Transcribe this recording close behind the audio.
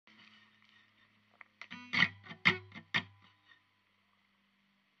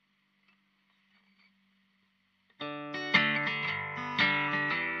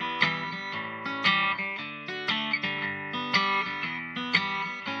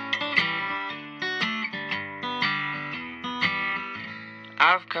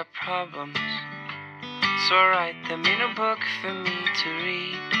I've got problems, so I write them in a book for me to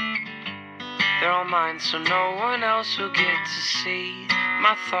read. They're all mine, so no one else will get to see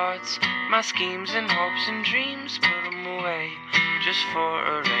my thoughts, my schemes and hopes and dreams. Put them away just for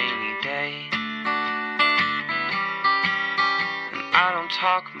a rainy day. And I don't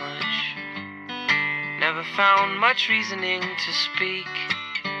talk much, never found much reasoning to speak.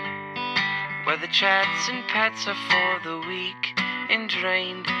 Whether chats and pets are for the weak and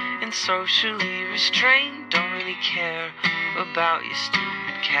drained and socially restrained. Don't really care about your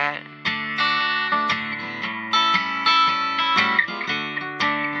stupid cat.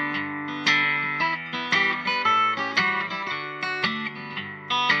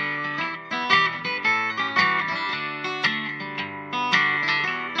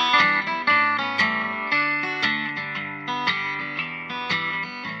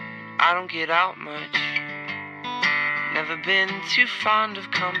 I don't get out much, never been too fond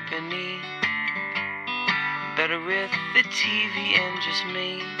of company. Better with the TV and just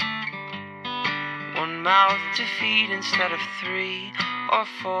me. One mouth to feed instead of 3 or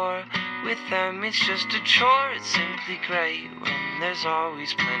 4. With them it's just a chore. It's simply great when there's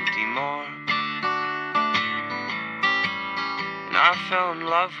always plenty more. And I fell in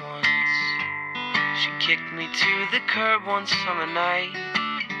love once. She kicked me to the curb one summer night.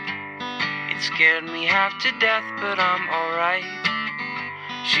 It scared me half to death, but I'm alright.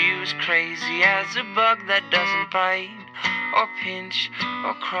 She was crazy as a bug that doesn't bite or pinch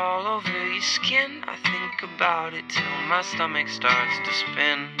or crawl over your skin. I think about it till my stomach starts to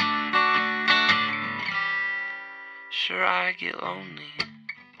spin. Sure, I get lonely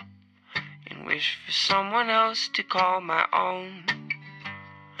and wish for someone else to call my own.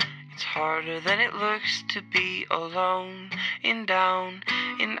 It's harder than it looks to be alone and down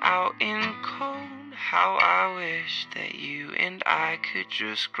and out and cold. How I wish that you and I could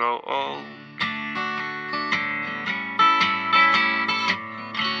just grow old.